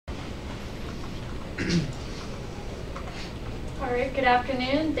All right, good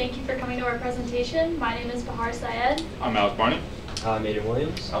afternoon. Thank you for coming to our presentation. My name is Bahar. I'm Barney. I'm Aidan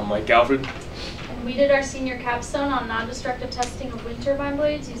Williams. I'm Mike Galford. And we did our senior capstone on non-destructive testing of wind turbine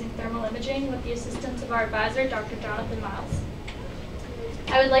blades using thermal imaging with the assistance of our advisor, Dr. Jonathan Miles.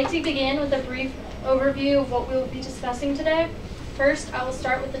 I would like to begin with a brief overview of what we will be discussing today. First, I will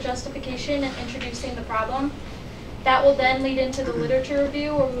start with the justification and introducing the problem. That will then lead into the literature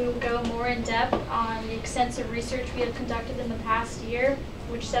review, where we will go more in depth on the extensive research we have conducted in the past year,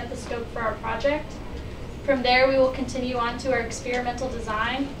 which set the scope for our project. From there, we will continue on to our experimental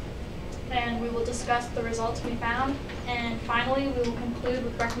design, and we will discuss the results we found. And finally, we will conclude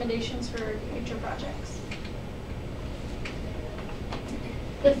with recommendations for future projects.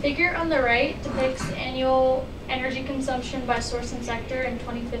 The figure on the right depicts annual energy consumption by source and sector in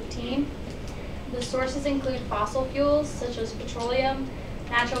 2015. The sources include fossil fuels such as petroleum,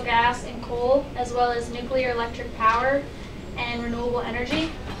 natural gas, and coal, as well as nuclear electric power and renewable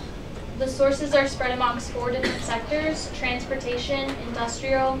energy. The sources are spread amongst 4 different sectors: transportation,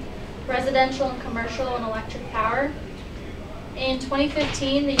 industrial, residential and commercial, and electric power. In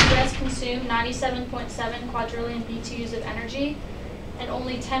 2015, the U.S. consumed 97.7 quadrillion BTUs of energy, and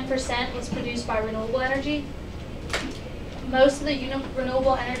only 10% was produced by renewable energy. Most of the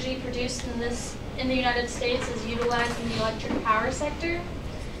renewable energy produced in the United States is utilized in the electric power sector,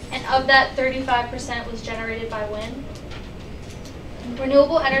 and of that, 35% was generated by wind.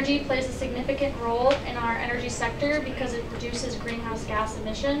 Renewable energy plays a significant role in our energy sector because it reduces greenhouse gas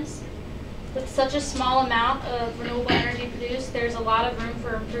emissions. With such a small amount of renewable energy produced, there's a lot of room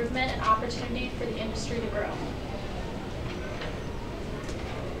for improvement and opportunity for the industry to grow.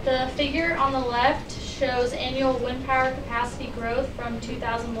 The figure on the left shows annual wind power capacity growth from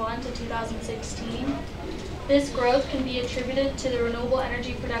 2001 to 2016. This growth can be attributed to the Renewable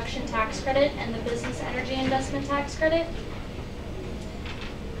Energy Production Tax Credit and the Business Energy Investment Tax Credit.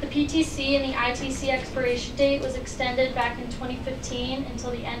 The PTC and the ITC expiration date was extended back in 2015 until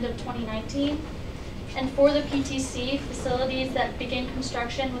the end of 2019. And for the PTC, facilities that begin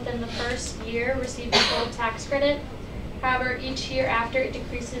construction within the first year receive the full tax credit. However, each year after, it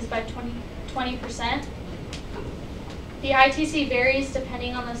decreases by 20%. The ITC varies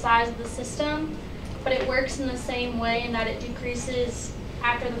depending on the size of the system, but it works in the same way in that it decreases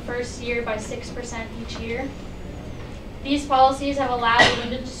after the first year by 6% each year. These policies have allowed the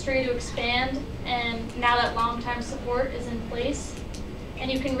wind industry to expand, and now that long-term support is in place.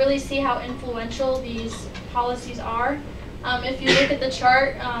 And you can really see how influential these policies are. If you look at the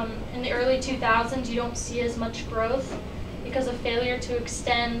chart, in the early 2000s, you don't see as much growth because of failure to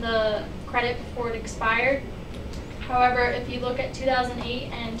extend the credit before it expired. However, if you look at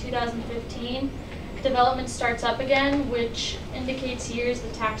 2008 and 2015, development starts up again, which indicates years the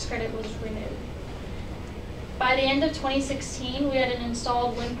tax credit was renewed. By the end of 2016, we had an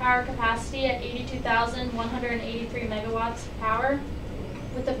installed wind power capacity at 82,183 megawatts of power,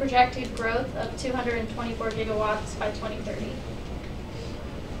 with a projected growth of 224 gigawatts by 2030.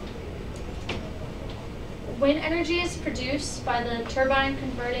 Wind energy is produced by the turbine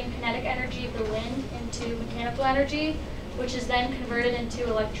converting kinetic energy of the wind into mechanical energy, which is then converted into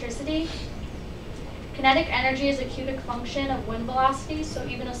electricity. Kinetic energy is a cubic function of wind velocity, so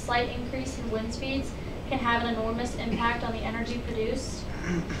even a slight increase in wind speeds can have an enormous impact on the energy produced.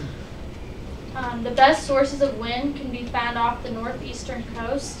 The best sources of wind can be found off the northeastern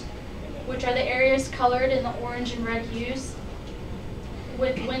coast, which are the areas colored in the orange and red hues,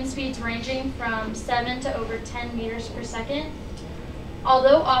 with wind speeds ranging from 7 to over 10 meters per second.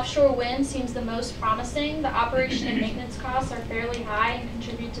 Although offshore wind seems the most promising, the operation and maintenance costs are fairly high and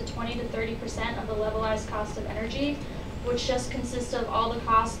contribute to 20 to 30% of the levelized cost of energy, which just consists of all the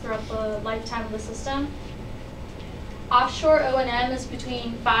costs throughout the lifetime of the system. Offshore O&M is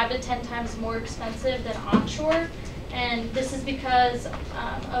between 5 to 10 times more expensive than onshore, and this is because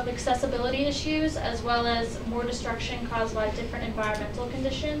of accessibility issues as well as more destruction caused by different environmental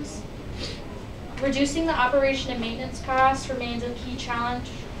conditions. Reducing the operation and maintenance costs remains a key challenge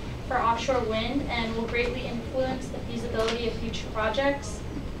for offshore wind and will greatly influence the feasibility of future projects.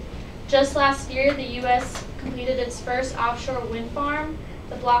 Just last year, the U.S. completed its first offshore wind farm,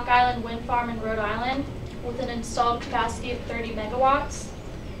 the Block Island Wind Farm in Rhode Island, with an installed capacity of 30 megawatts.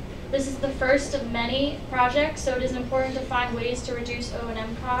 This is the first of many projects, so it is important to find ways to reduce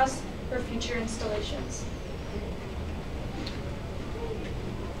O&M costs for future installations.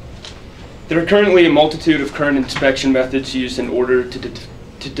 There are currently a multitude of current inspection methods used in order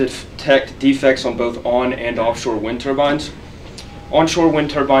to detect defects on both on- and offshore wind turbines. Onshore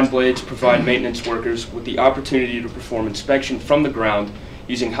wind turbine blades provide maintenance workers with the opportunity to perform inspection from the ground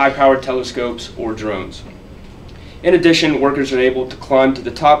using high-powered telescopes or drones. In addition, workers are able to climb to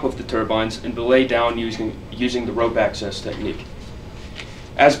the top of the turbines and belay down using the rope access technique.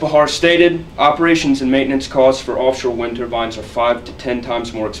 As Bahar stated, operations and maintenance costs for offshore wind turbines are 5 to 10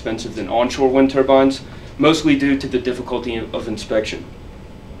 times more expensive than onshore wind turbines, mostly due to the difficulty of inspection.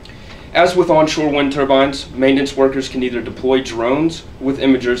 As with onshore wind turbines, maintenance workers can either deploy drones with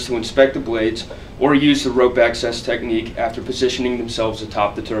imagers to inspect the blades or use the rope access technique after positioning themselves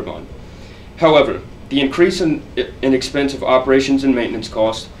atop the turbine. However, the increase in expense of operations and maintenance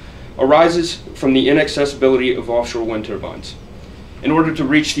costs arises from the inaccessibility of offshore wind turbines. In order to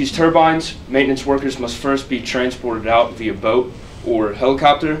reach these turbines, maintenance workers must first be transported out via boat or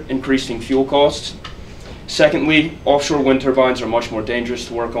helicopter, increasing fuel costs. Secondly, offshore wind turbines are much more dangerous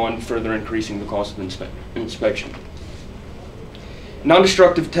to work on, further increasing the cost of inspection.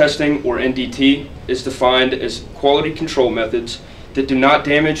 Non-destructive testing, or NDT, is defined as quality control methods that do not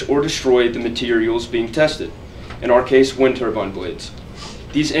damage or destroy the materials being tested, in our case, wind turbine blades.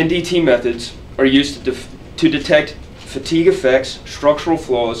 These NDT methods are used to detect fatigue effects, structural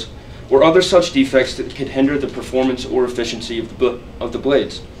flaws, or other such defects that could hinder the performance or efficiency of the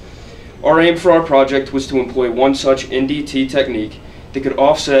blades. Our aim for our project was to employ one such NDT technique that could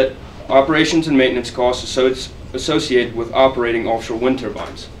offset operations and maintenance costs associated with operating offshore wind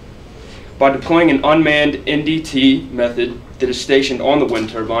turbines. By deploying an unmanned NDT method that is stationed on the wind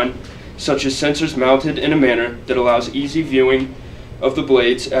turbine, such as sensors mounted in a manner that allows easy viewing of the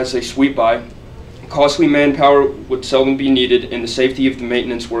blades as they sweep by, costly manpower would seldom be needed and the safety of the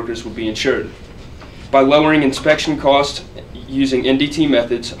maintenance workers would be ensured. By lowering inspection costs using NDT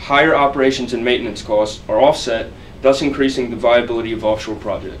methods, higher operations and maintenance costs are offset, thus increasing the viability of offshore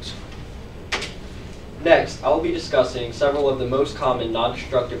projects. Next, I will be discussing several of the most common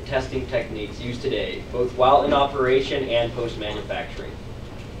non-destructive testing techniques used today, both while in operation and post-manufacturing.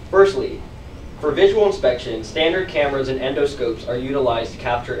 Firstly, for visual inspection, standard cameras and endoscopes are utilized to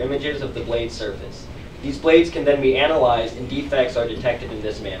capture images of the blade surface. These blades can then be analyzed and defects are detected in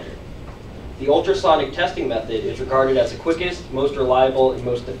this manner. The ultrasonic testing method is regarded as the quickest, most reliable, and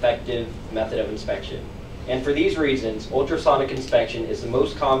most effective method of inspection. And for these reasons, ultrasonic inspection is the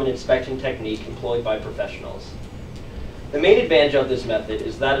most common inspection technique employed by professionals. The main advantage of this method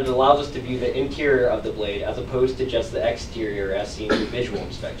is that it allows us to view the interior of the blade as opposed to just the exterior as seen through visual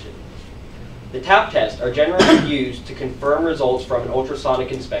inspection. The tap tests are generally used to confirm results from an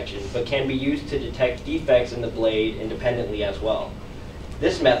ultrasonic inspection, but can be used to detect defects in the blade independently as well.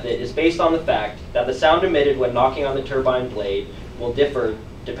 This method is based on the fact that the sound emitted when knocking on the turbine blade will differ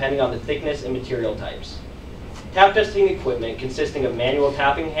depending on the thickness and material types. Tap testing equipment consisting of manual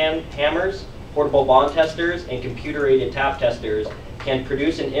tapping hammers, portable bond testers, and computer-aided tap testers can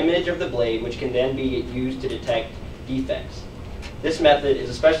produce an image of the blade which can then be used to detect defects. This method is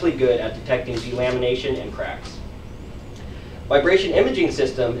especially good at detecting delamination and cracks. Vibration imaging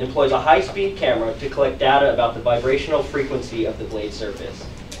system employs a high-speed camera to collect data about the vibrational frequency of the blade surface.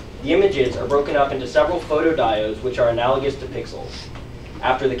 The images are broken up into several photodiodes which are analogous to pixels.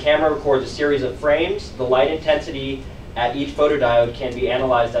 After the camera records a series of frames, the light intensity at each photodiode can be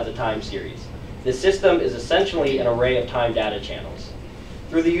analyzed as a time series. This system is essentially an array of time data channels.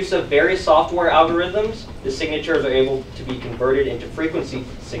 Through the use of various software algorithms, the signatures are able to be converted into frequency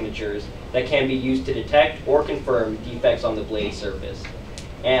signatures that can be used to detect or confirm defects on the blade surface.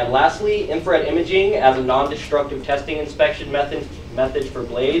 And lastly, infrared imaging as a non-destructive testing inspection method for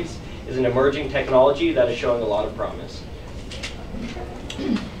blades is an emerging technology that is showing a lot of promise.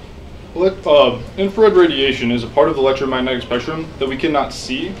 Infrared radiation is a part of the electromagnetic spectrum that we cannot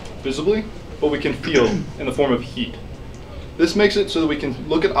see visibly, but we can feel in the form of heat. This makes it so that we can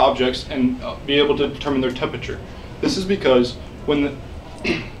look at objects and be able to determine their temperature. This is because This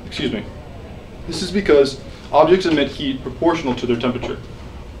is because objects emit heat proportional to their temperature.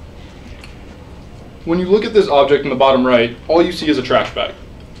 When you look at this object in the bottom right, all you see is a trash bag.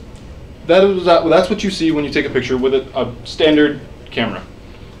 That's what you see when you take a picture with a standard camera.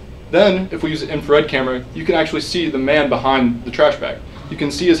 Then, if we use an infrared camera, you can actually see the man behind the trash bag. You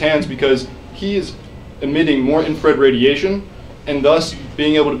can see his hands because he is emitting more infrared radiation and thus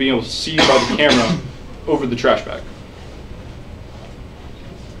being able to see by the camera over the trash bag.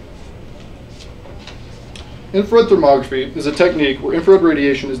 Infrared thermography is a technique where infrared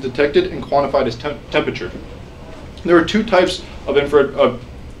radiation is detected and quantified as temperature. There are two types of infrared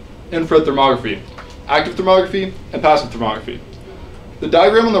thermography: active thermography and passive thermography. The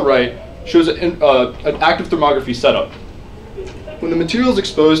diagram on the right shows an active thermography setup. When the material is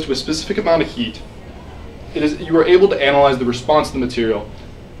exposed to a specific amount of heat, you are able to analyze the response to the material,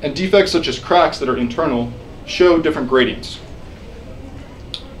 and defects such as cracks that are internal show different gradients.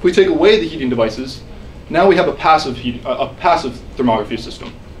 If we take away the heating devices, now we have a passive thermography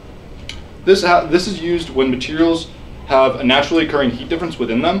system. This is used when materials have a naturally occurring heat difference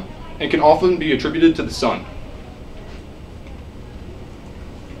within them and can often be attributed to the sun.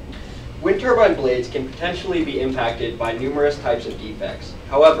 Wind turbine blades can potentially be impacted by numerous types of defects.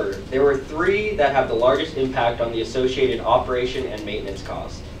 However, there were three that have the largest impact on the associated operation and maintenance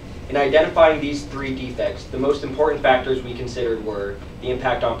costs. In identifying these three defects, the most important factors we considered were the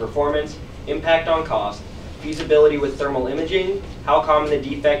impact on performance, impact on cost, feasibility with thermal imaging, how common the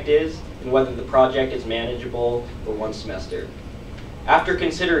defect is, and whether the project is manageable for one semester. After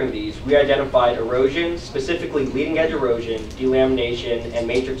considering these, we identified erosion, specifically leading edge erosion, delamination, and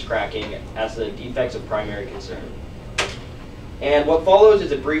matrix cracking as the defects of primary concern. And what follows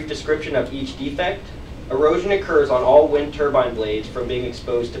is a brief description of each defect. Erosion occurs on all wind turbine blades from being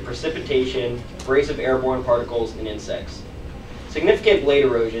exposed to precipitation, abrasive airborne particles, and insects. Significant blade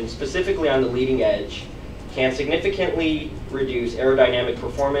erosion, specifically on the leading edge, can significantly reduce aerodynamic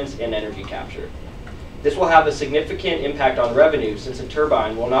performance and energy capture. This will have a significant impact on revenue since a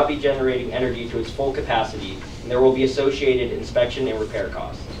turbine will not be generating energy to its full capacity, and there will be associated inspection and repair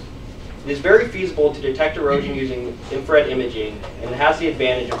costs. It is very feasible to detect erosion using infrared imaging, and it has the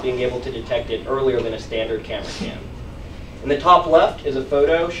advantage of being able to detect it earlier than a standard camera can. In the top left is a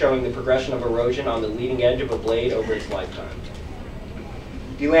photo showing the progression of erosion on the leading edge of a blade over its lifetime.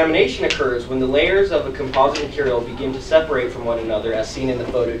 Delamination occurs when the layers of a composite material begin to separate from one another, as seen in the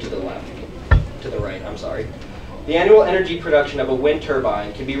photo to the right. The annual energy production of a wind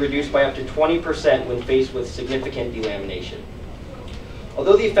turbine can be reduced by up to 20% when faced with significant delamination.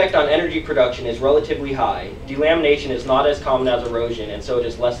 Although the effect on energy production is relatively high, delamination is not as common as erosion, and so it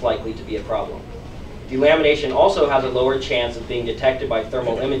is less likely to be a problem. Delamination also has a lower chance of being detected by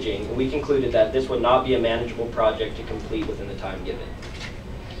thermal imaging, and we concluded that this would not be a manageable project to complete within the time given.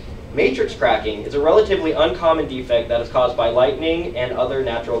 Matrix cracking is a relatively uncommon defect that is caused by lightning and other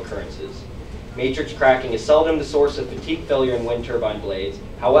natural occurrences. Matrix cracking is seldom the source of fatigue failure in wind turbine blades.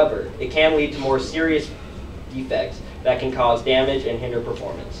 However, it can lead to more serious defects that can cause damage and hinder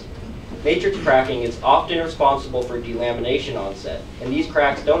performance. Matrix cracking is often responsible for delamination onset, and these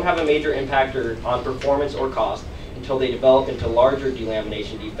cracks don't have a major impact on performance or cost until they develop into larger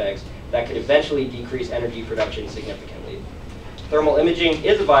delamination defects that could eventually decrease energy production significantly. Thermal imaging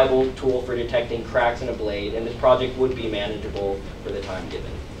is a viable tool for detecting cracks in a blade, and this project would be manageable for the time given.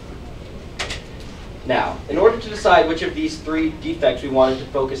 Now, in order to decide which of these three defects we wanted to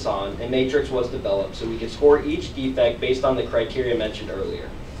focus on, a matrix was developed so we could score each defect based on the criteria mentioned earlier.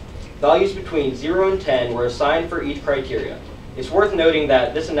 Values between 0 and 10 were assigned for each criteria. It's worth noting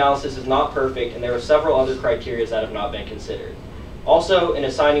that this analysis is not perfect, and there are several other criteria that have not been considered. Also, in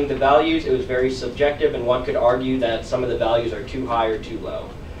assigning the values, it was very subjective, and one could argue that some of the values are too high or too low.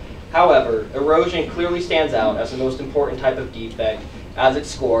 However, erosion clearly stands out as the most important type of defect, as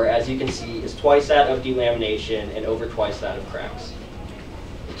its score, as you can see, is twice that of delamination and over twice that of cracks.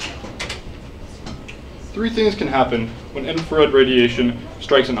 Three things can happen when infrared radiation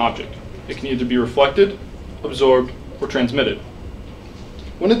strikes an object. It can either be reflected, absorbed, or transmitted.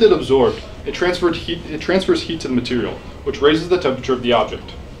 When it is absorbed, it transfers heat to the material, which raises the temperature of the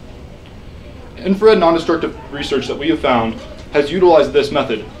object. Infrared non-destructive research that we have found has utilized this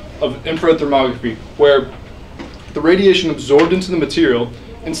method of infrared thermography, where the radiation absorbed into the material,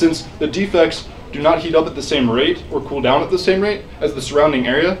 and since the defects do not heat up at the same rate or cool down at the same rate as the surrounding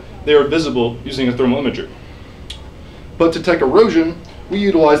area, they are visible using a thermal imager. But to detect erosion, we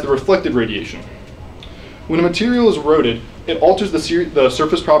utilize the reflected radiation. When a material is eroded, it alters the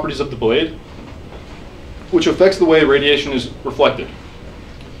surface properties of the blade, which affects the way radiation is reflected.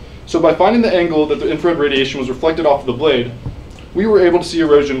 So by finding the angle that the infrared radiation was reflected off of the blade, we were able to see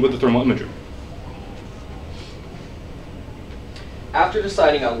erosion with the thermal imager. After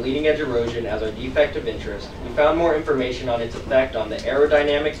deciding on leading edge erosion as our defect of interest, we found more information on its effect on the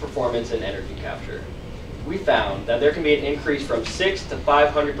aerodynamic performance and energy capture. We found that there can be an increase from 6 to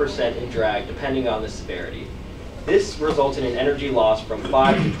 500% in drag depending on the severity. This results in an energy loss from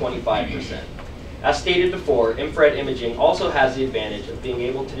 5 to 25%. As stated before, infrared imaging also has the advantage of being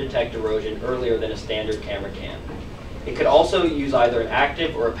able to detect erosion earlier than a standard camera can. It could also use either an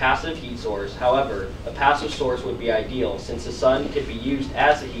active or a passive heat source. However, a passive source would be ideal since the sun could be used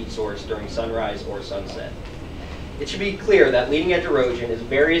as a heat source during sunrise or sunset. It should be clear that leading edge erosion is a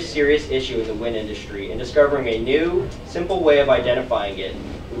very serious issue in the wind industry, and discovering a new, simple way of identifying it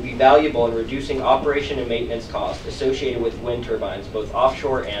would be valuable in reducing operation and maintenance costs associated with wind turbines, both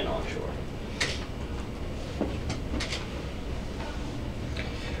offshore and onshore.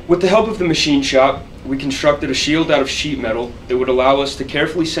 With the help of the machine shop, we constructed a shield out of sheet metal that would allow us to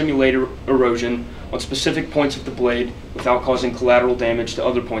carefully simulate erosion on specific points of the blade without causing collateral damage to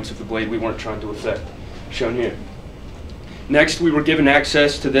other points of the blade we weren't trying to affect, shown here. Next, we were given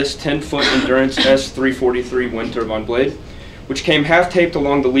access to this 10-foot Endurance S343 wind turbine blade, which came half-taped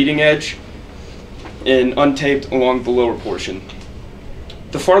along the leading edge and untaped along the lower portion.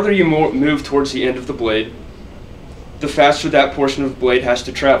 The farther you move towards the end of the blade, the faster that portion of the blade has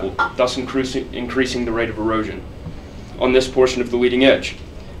to travel, thus increasing the rate of erosion on this portion of the leading edge.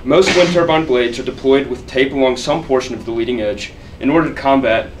 Most wind turbine blades are deployed with tape along some portion of the leading edge in order to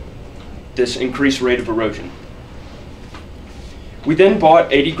combat this increased rate of erosion. We then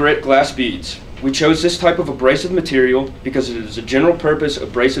bought 80 grit glass beads. We chose this type of abrasive material because it is a general purpose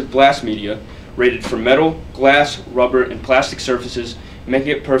abrasive blast media rated for metal, glass, rubber, and plastic surfaces, making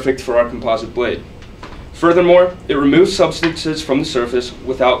it perfect for our composite blade. Furthermore, it removes substances from the surface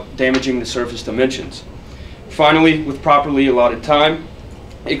without damaging the surface dimensions. Finally, with properly allotted time,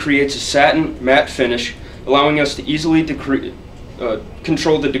 it creates a satin matte finish, allowing us to easily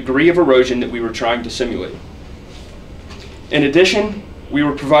control the degree of erosion that we were trying to simulate. In addition, we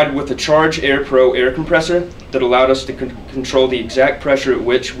were provided with a Charge Air Pro air compressor that allowed us to control the exact pressure at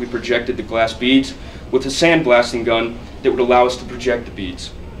which we projected the glass beads with a sandblasting gun that would allow us to project the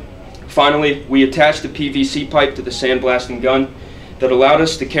beads. Finally, we attached a PVC pipe to the sandblasting gun that allowed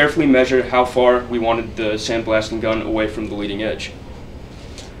us to carefully measure how far we wanted the sandblasting gun away from the leading edge.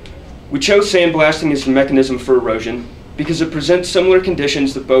 We chose sandblasting as the mechanism for erosion because it presents similar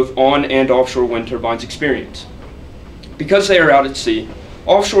conditions that both on and offshore wind turbines experience. Because they are out at sea,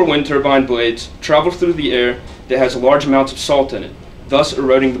 offshore wind turbine blades travel through the air that has large amounts of salt in it, thus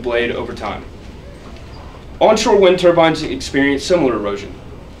eroding the blade over time. Onshore wind turbines experience similar erosion.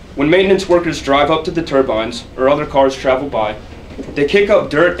 When maintenance workers drive up to the turbines or other cars travel by, they kick up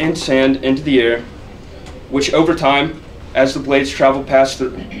dirt and sand into the air, which over time, as the blades pass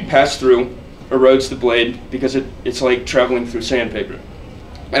through, erodes the blade because it's like traveling through sandpaper,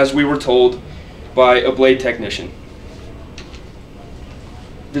 as we were told by a blade technician.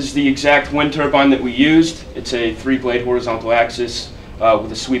 This is the exact wind turbine that we used. It's a 3-blade horizontal axis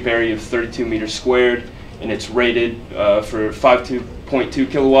with a sweep area of 32 meters squared, and it's rated for 5.2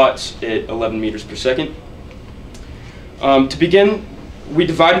 kilowatts at 11 meters per second. To begin, we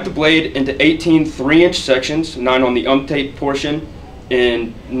divided the blade into 18 3-inch sections, 9 on the untaped portion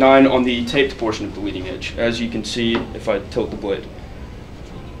and 9 on the taped portion of the leading edge, as you can see if I tilt the blade.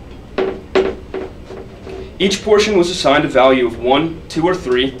 Each portion was assigned a value of 1, 2, or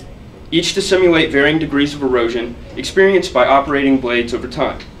 3, each to simulate varying degrees of erosion experienced by operating blades over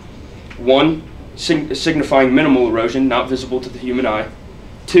time. 1 signifying minimal erosion, not visible to the human eye,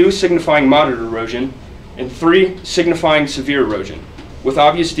 2 signifying moderate erosion, and 3 signifying severe erosion, with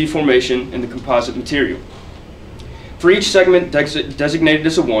obvious deformation in the composite material. For each segment designated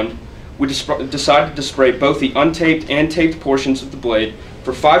as a 1, we decided to spray both the untaped and taped portions of the blade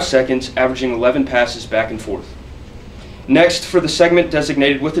for 5 seconds, averaging 11 passes back and forth. Next, for the segment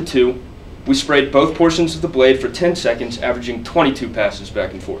designated with a 2, we sprayed both portions of the blade for 10 seconds, averaging 22 passes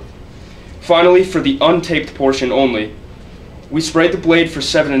back and forth. Finally, for the untaped portion only, we sprayed the blade for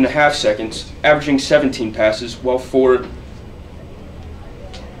 7.5 seconds, averaging 17 passes, while for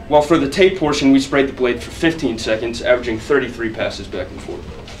the taped portion, we sprayed the blade for 15 seconds, averaging 33 passes back and forth.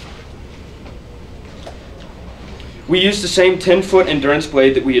 We used the same 10-foot endurance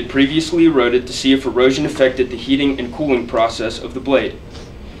blade that we had previously eroded to see if erosion affected the heating and cooling process of the blade.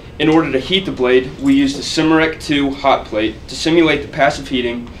 In order to heat the blade, we used a Cimarec 2 hot plate to simulate the passive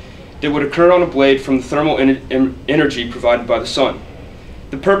heating that would occur on a blade from the thermal energy provided by the sun.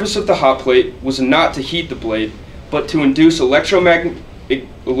 The purpose of the hot plate was not to heat the blade, but to induce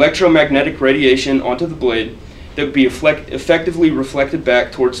electromagnetic radiation onto the blade that would be effectively reflected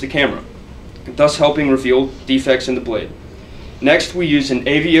back towards the camera, thus helping reveal defects in the blade. Next, we used an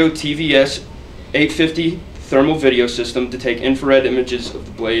AVO TVS 850 thermal video system to take infrared images of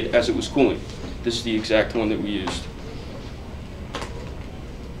the blade as it was cooling. This is the exact one that we used.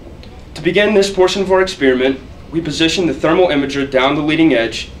 To begin this portion of our experiment, we positioned the thermal imager down the leading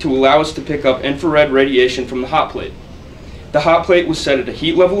edge to allow us to pick up infrared radiation from the hot plate. The hot plate was set at a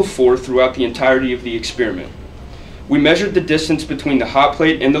heat level of 4 throughout the entirety of the experiment. We measured the distance between the hot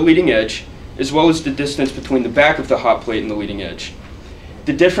plate and the leading edge, as well as the distance between the back of the hot plate and the leading edge.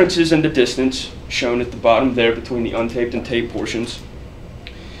 The differences in the distance, shown at the bottom there between the untaped and taped portions,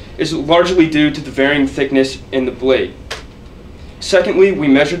 is largely due to the varying thickness in the blade. Secondly, we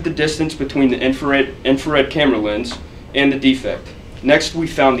measured the distance between the infrared camera lens and the defect. Next, we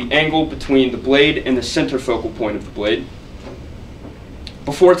found the angle between the blade and the center focal point of the blade.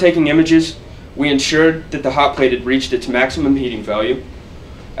 Before taking images, We ensured that the hot plate had reached its maximum heating value.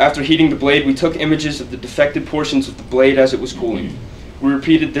 After heating the blade, we took images of the defected portions of the blade as it was cooling. We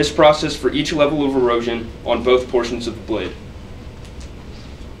repeated this process for each level of erosion on both portions of the blade.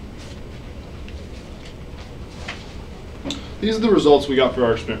 These are the results we got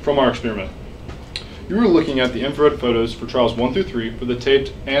from our experiment. You were looking at the infrared photos for trials 1 through 3 for the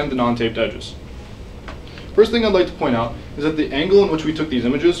taped and the non-taped edges. First thing I'd like to point out is that the angle in which we took these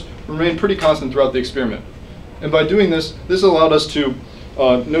images remained pretty constant throughout the experiment. And by doing this, this allowed us to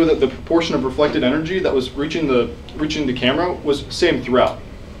know that the proportion of reflected energy that was reaching the camera was same throughout.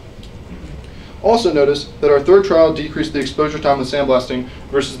 Also notice that our third trial decreased the exposure time of sandblasting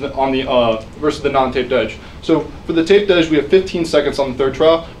versus the non-taped edge. So for the taped edge, we have 15 seconds on the third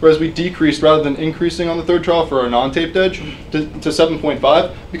trial, whereas we decreased rather than increasing on the third trial for our non-taped edge to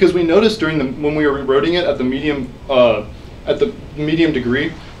 7.5, because we noticed when we were eroding it at the medium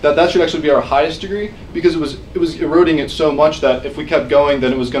degree that should actually be our highest degree, because it was eroding it so much that if we kept going,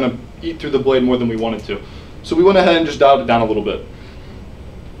 then it was going to eat through the blade more than we wanted to. So we went ahead and just dialed it down a little bit.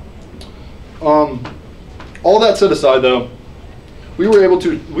 All that set aside, though, we were able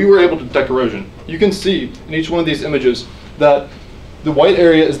to detect erosion. You can see in each one of these images that the white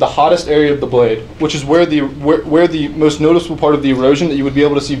area is the hottest area of the blade, which is where the most noticeable part of the erosion that you would be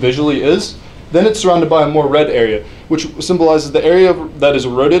able to see visually is. Then it's surrounded by a more red area, which symbolizes the area that is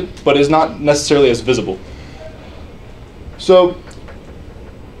eroded but is not necessarily as visible. So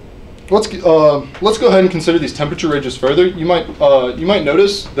let's go ahead and consider these temperature ranges further. You might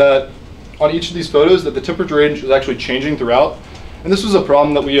notice that on each of these photos that the temperature range is actually changing throughout. And this was a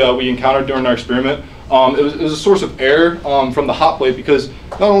problem that we encountered during our experiment. It was a source of error from the hot plate, because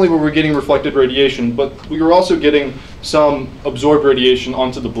not only were we getting reflected radiation, but we were also getting some absorbed radiation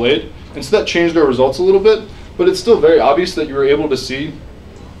onto the blade. And so that changed our results a little bit, but it's still very obvious that you were able to see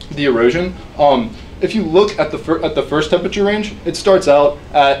the erosion. If you look at the first temperature range, it starts out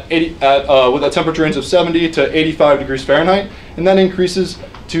with a temperature range of 70 to 85 degrees Fahrenheit, and that increases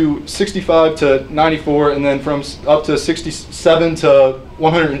to 65 to 94, and then from up to 67 to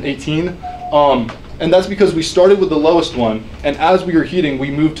 118. And that's because we started with the lowest one, and as we were heating, we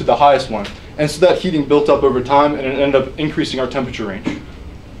moved to the highest one. And so that heating built up over time, and it ended up increasing our temperature range.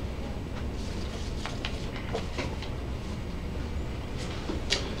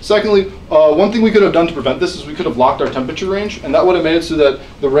 Secondly, one thing we could have done to prevent this is we could have locked our temperature range, and that would have made it so that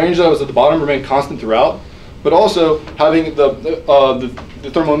the range that was at the bottom remained constant throughout. But also having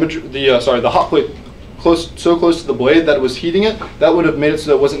the thermal image, the hot plate so close to the blade that it was heating it, that would have made it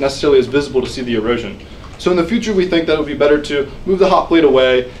so that it wasn't necessarily as visible to see the erosion. So in the future, we think that it would be better to move the hot plate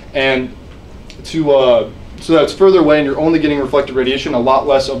away and so that it's further away and you're only getting reflected radiation, a lot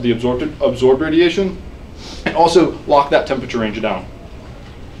less of the absorbed radiation, and also lock that temperature range down.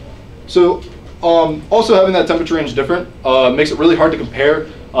 So also having that temperature range different makes it really hard to compare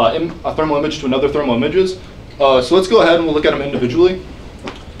a thermal image to another thermal images. So let's go ahead and we'll look at them individually.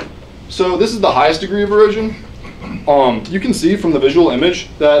 So this is the highest degree of erosion. You can see from the visual image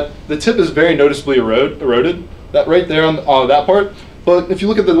that the tip is very noticeably eroded, that right there on that part. But if you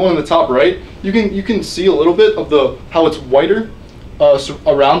look at the one on the top right, you can see a little bit of how it's whiter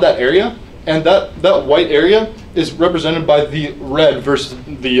around that area, and that white area is represented by the red versus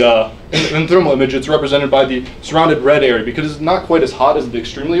the in the thermal image. It's represented by the surrounded red area because it's not quite as hot as the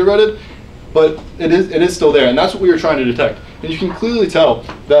extremely eroded, but it is still there, and that's what we were trying to detect. And you can clearly tell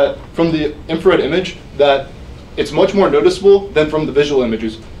that from the infrared image that it's much more noticeable than from the visual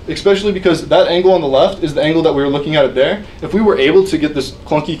images, especially because that angle on the left is the angle that we were looking at it there. If we were able to get this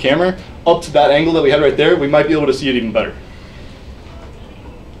clunky camera up to that angle that we had right there, we might be able to see it even better.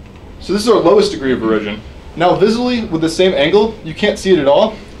 So this is our lowest degree of erosion. Now visually, with the same angle, you can't see it at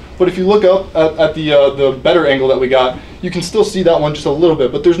all, but if you look up at the better angle that we got, you can still see that one just a little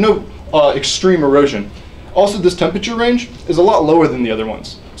bit, but there's no extreme erosion. Also, this temperature range is a lot lower than the other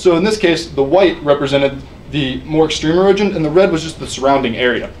ones. So in this case, the white represented the more extreme erosion, and the red was just the surrounding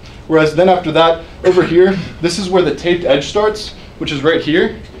area. Whereas then after that, over here, this is where the taped edge starts, which is right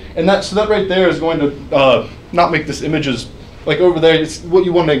here. And so that right there is going to not make this image as, like over there, it's what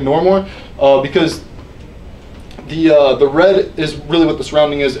you want to ignore more, because the red is really what the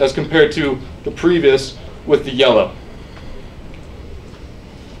surrounding is as compared to the previous with the yellow.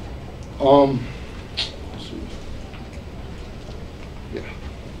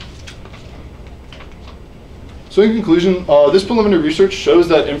 So in conclusion, this preliminary research shows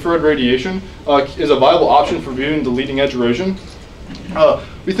that infrared radiation is a viable option for viewing the leading edge erosion.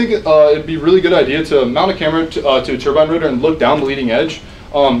 We think it'd be a really good idea to mount a camera to a turbine rotor and look down the leading edge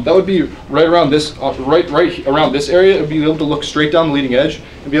That would be right around this, right around this area. It would be able to look straight down the leading edge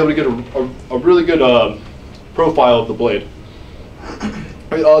and be able to get a really good profile of the blade.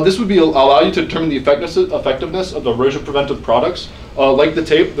 This would allow you to determine the effectiveness of the erosion preventive products. Like the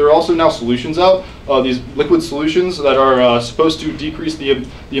tape, there are also now solutions out, these liquid solutions that are supposed to decrease the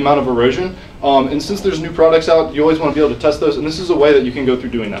amount of erosion. And since there's new products out, you always want to be able to test those, and this is a way that you can go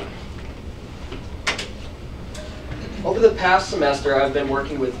through doing that. Over the past semester, I've been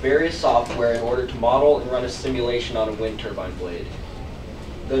working with various software in order to model and run a simulation on a wind turbine blade.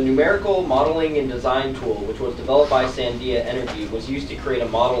 The numerical modeling and design tool, which was developed by Sandia Energy, was used to create a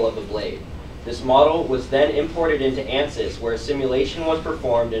model of a blade. This model was then imported into ANSYS, where a simulation was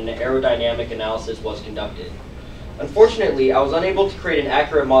performed and an aerodynamic analysis was conducted. Unfortunately, I was unable to create an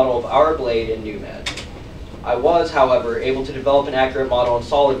accurate model of our blade in NUMED. I was, however, able to develop an accurate model in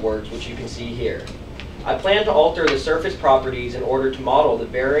SolidWorks, which you can see here. I plan to alter the surface properties in order to model the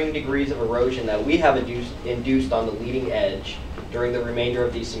varying degrees of erosion that we have induced on the leading edge during the remainder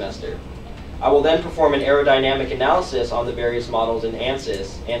of the semester. I will then perform an aerodynamic analysis on the various models in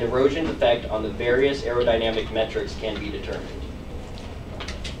ANSYS, and erosion's effect on the various aerodynamic metrics can be determined.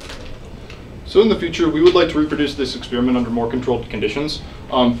 So in the future, we would like to reproduce this experiment under more controlled conditions.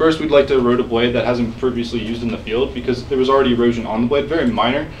 First, we'd like to erode a blade that hasn't previously used in the field because there was already erosion on the blade, very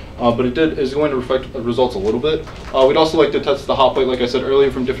minor, but is going to affect the results a little bit. We'd also like to test the hot plate, like I said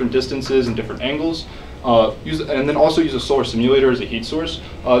earlier, from different distances and different angles. And then also use a solar simulator as a heat source.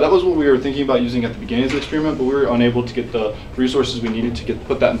 That was what we were thinking about using at the beginning of the experiment, but we were unable to get the resources we needed to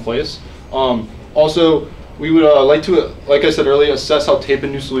put that in place. Also, we would like to, like I said earlier, assess how tape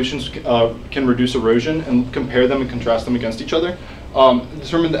and new solutions can reduce erosion and compare them and contrast them against each other.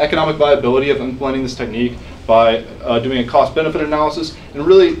 Determine the economic viability of implementing this technique by doing a cost-benefit analysis, and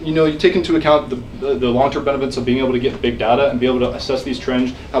really, you take into account the long-term benefits of being able to get big data and be able to assess these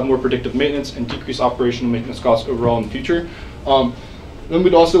trends, have more predictive maintenance, and decrease operational maintenance costs overall in the future. Then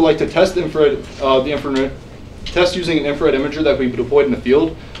we'd also like to test test using an infrared imager that we've deployed in the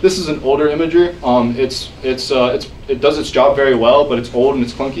field. This is an older imager. It does its job very well, but it's old and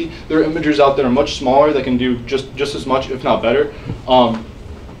it's clunky. There are imagers out there much smaller that can do just as much, if not better.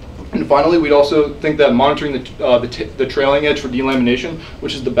 And finally, we'd also think that monitoring the trailing edge for delamination,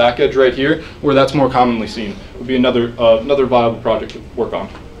 which is the back edge right here, where that's more commonly seen, would be another viable project to work on.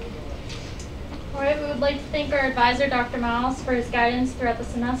 All right, we would like to thank our advisor, Dr. Miles, for his guidance throughout the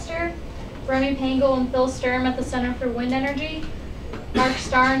semester, Remy Pangle and Phil Sturm at the Center for Wind Energy, Mark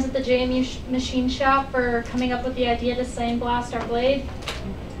Starnes at the JMU Machine Shop for coming up with the idea to sandblast our blade,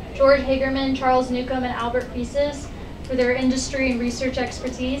 George Hagerman, Charles Newcomb, and Albert Pieces for their industry and research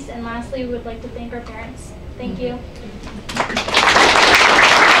expertise. And lastly, we would like to thank our parents. Thank you.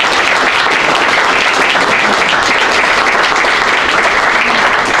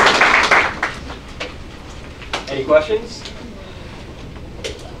 Any questions?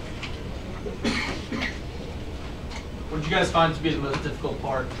 What did you guys find to be the most difficult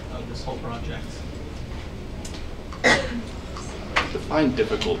part of this whole project? Define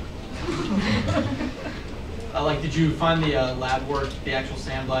difficult. Did you find the lab work, the actual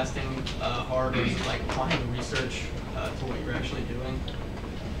sandblasting, hard, or like applying the research to what you're actually doing?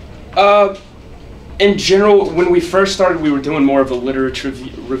 In general, when we first started, we were doing more of a literature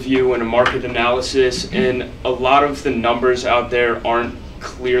review and a market analysis, and a lot of the numbers out there aren't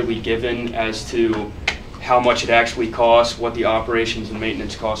clearly given as to how much it actually costs, what the operations and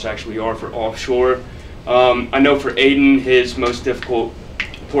maintenance costs actually are for offshore. I know for Aidan, his most difficult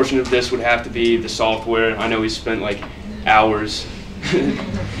portion of this would have to be the software. I know he spent like hours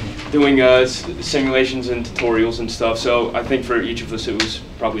doing simulations and tutorials and stuff, so I think for each of us it was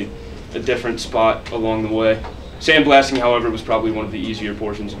probably a different spot along the way. Sandblasting, however, was probably one of the easier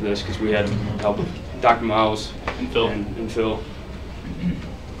portions of this because we had help with Dr. Miles and Phil. And Phil.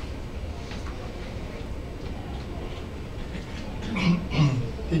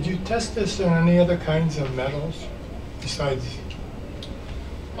 Did you test this on any other kinds of metals besides?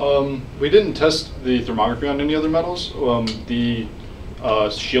 We didn't test the thermography on any other metals. The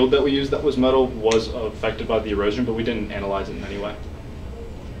shield that we used that was metal was affected by the erosion, but we didn't analyze it in any way.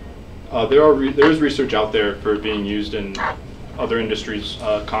 There is research out there for being used in other industries,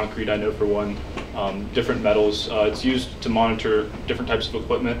 concrete I know for one, different metals. It's used to monitor different types of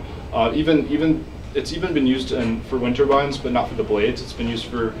equipment. It's even been used for wind turbines, but not for the blades. It's been used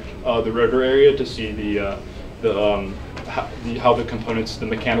for the rotor area to see how the components, the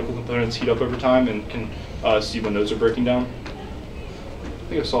mechanical components, heat up over time, and can see when those are breaking down. I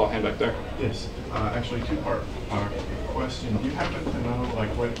think I saw a hand back there. Yes, actually two-part question. Do you happen to know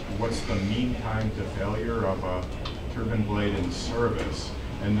what's the mean time to failure of a turbine blade in service?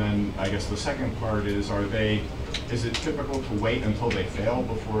 And then I guess the second part is, is it typical to wait until they fail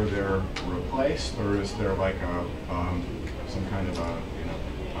before they're replaced, or is there like some kind of a, you know,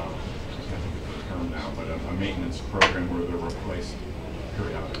 I can't think of the term now, but a maintenance program where they're replaced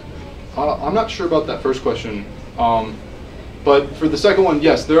periodically? I'm not sure about that first question, but for the second one,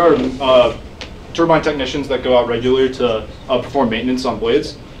 yes, there are turbine technicians that go out regularly to perform maintenance on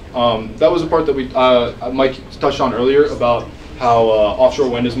blades. That was a part that Mike touched on earlier about how offshore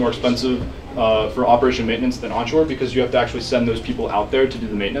wind is more expensive for operation maintenance than onshore, because you have to actually send those people out there to do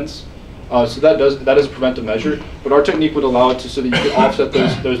the maintenance. So that is a preventive measure, but our technique would allow it so that you could offset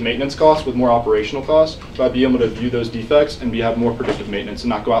those maintenance costs with more operational costs by being able to view those defects and have more predictive maintenance and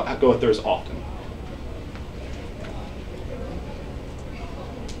not go out there as often.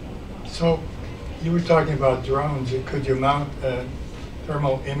 So you were talking about drones. Could you mount a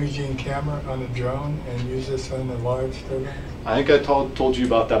thermal imaging camera on a drone and use this on a large turbine? I think I told you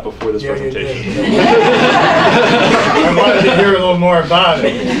about that before this presentation. You did. I wanted to hear a little more about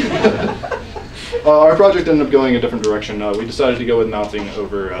it. Our project ended up going a different direction. We decided to go with mounting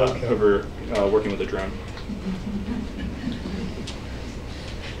over working with a drone.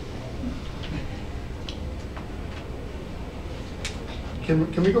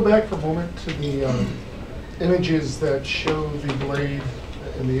 Can we go back for a moment to the images that show the blade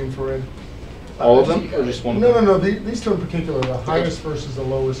in the infrared? All of them, or just one of them? No. These two in particular, the highest versus the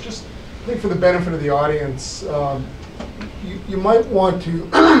lowest. Just, I think for the benefit of the audience, you might want to,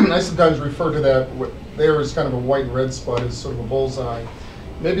 I sometimes refer to that there as kind of a white and red spot as sort of a bullseye.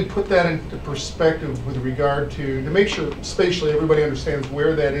 Maybe put that into perspective with regard to make sure spatially everybody understands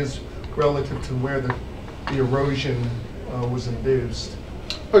where that is relative to where the erosion was induced.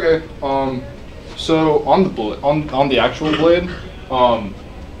 Okay. So on the actual blade,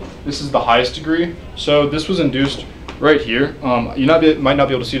 this is the highest degree. So this was induced right here. You might not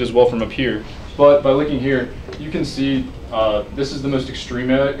be able to see it as well from up here, but by looking here, you can see this is the most extreme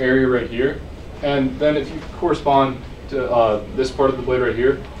area right here. And then if you correspond to this part of the blade right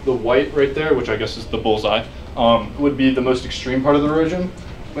here, the white right there, which I guess is the bullseye, would be the most extreme part of the erosion.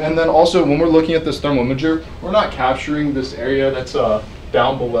 And then also when we're looking at this thermal imager, we're not capturing this area that's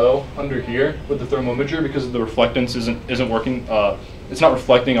down below under here with the thermal imager because the reflectance isn't working. It's not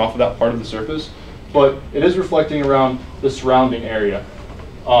reflecting off of that part of the surface, but it is reflecting around the surrounding area.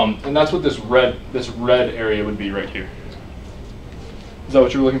 And that's what this red area would be right here. Is that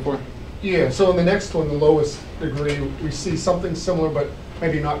what you were looking for? Yeah, so in the next one, the lowest degree, we see something similar, but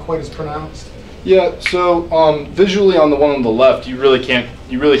maybe not quite as pronounced. Yeah, so visually on the one on the left, you really can't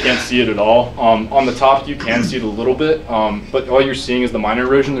see it at all. On the top, you can see it a little bit, but all you're seeing is the minor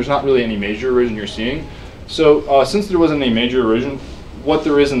erosion. There's not really any major erosion you're seeing. So since there wasn't any major erosion, what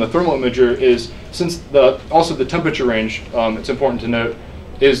there is in the thermal imager is, since also the temperature range, it's important to note,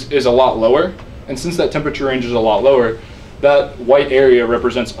 is a lot lower. And since that temperature range is a lot lower, that white area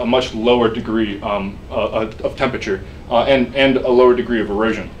represents a much lower degree of temperature and a lower degree of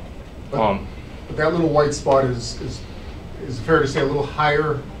erosion. But that little white spot is fair to say a little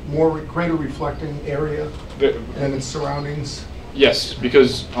higher, greater reflecting area than its surroundings. Yes,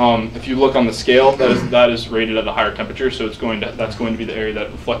 because if you look on the scale, that is rated at a higher temperature, so that's going to be the area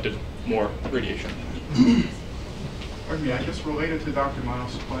that reflected more radiation. Pardon me, I guess related to Dr.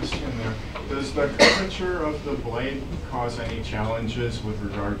 Miles' question there, does the curvature of the blade cause any challenges with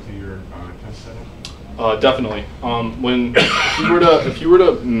regard to your test setup? Definitely. If you were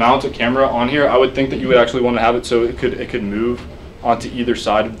to mount a camera on here, I would think that you would actually want to have it so it could move onto either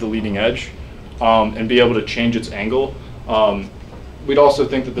side of the leading edge and be able to change its angle. We'd also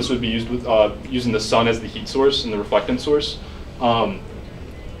think that this would be used with using the sun as the heat source and the reflectance source.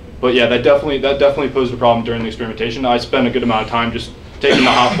 But yeah, that definitely posed a problem during the experimentation. I spent a good amount of time just taking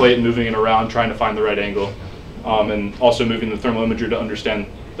the hot plate and moving it around, trying to find the right angle, and also moving the thermal imager to understand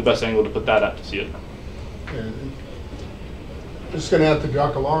the best angle to put that at to see it. I'm just going to add to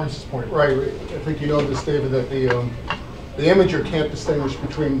Dr. Lawrence's point, right? I think you know this, David, that the imager can't distinguish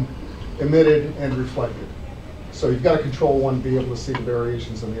between emitted and reflected. So you've got to control one to be able to see the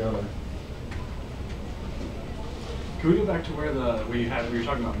variations in the other. Can we go back to where you were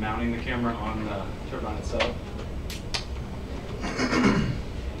talking about mounting the camera on the turbine itself?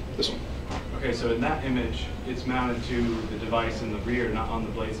 This one. Okay, so in that image, it's mounted to the device in the rear, not on the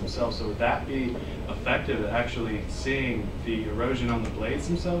blades themselves. So would that be effective at actually seeing the erosion on the blades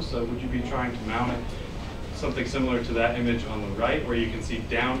themselves? So would you be trying to mount it something similar to that image on the right, where you can see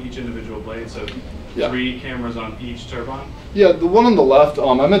down each individual blade? So yeah. 3 cameras on each turbine? Yeah, the one on the left,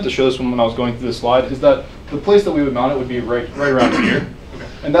 I meant to show this one when I was going through the slide, is that the place that we would mount it would be right around here. Okay.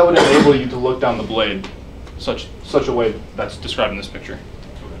 And that would enable you to look down the blade such a way that's described in this picture.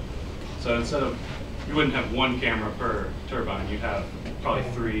 So instead of, you wouldn't have one camera per turbine, you'd have probably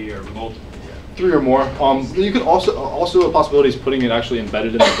 3 or multiple. 3 or more. You could also a possibility is putting it actually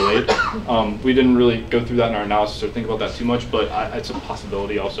embedded in the blade. We didn't really go through that in our analysis or think about that too much, but it's a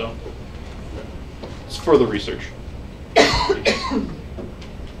possibility also. It's further research.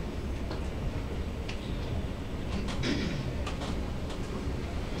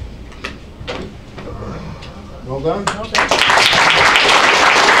 Well done.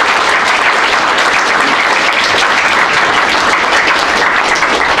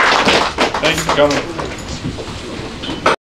 Thank you for coming.